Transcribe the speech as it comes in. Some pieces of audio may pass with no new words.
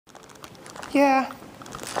Yeah.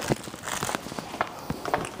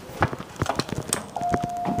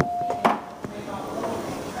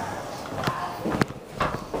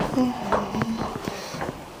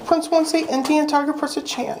 Prince Onesie and Dean Tiger press a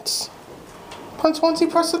chance. Prince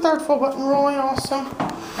Onesie press the third full button. Really awesome.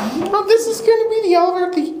 Well, this is going to be the elevator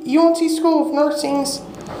at the UNC School of Nursing's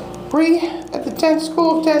at the 10th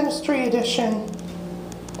School of Dentistry edition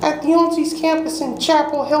at the UNC's campus in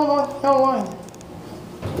Chapel Hill, North Carolina.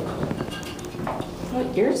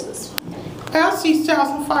 What year is this? Past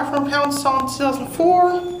 6,500 pounds, sold in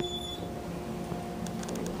 2004.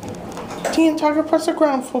 Dean Tiger press the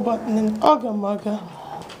ground full button and Ugga Mugga.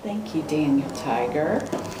 Thank you, Daniel Tiger.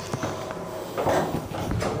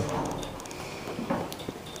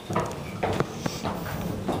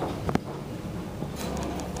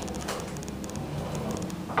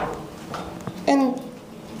 And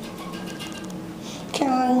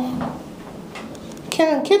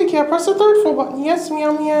Karen Kitty Cat press the third full button. Yes,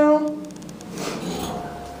 meow meow.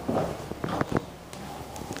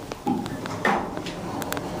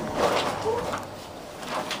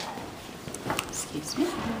 Excuse me.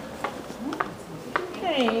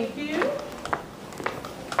 Thank you.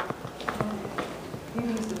 He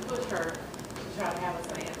needs to push her to try to have us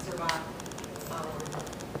answer my phone.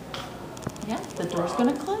 Yeah, the door's going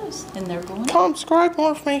to close, and they're going. Tom, scribe more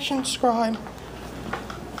information, scribe.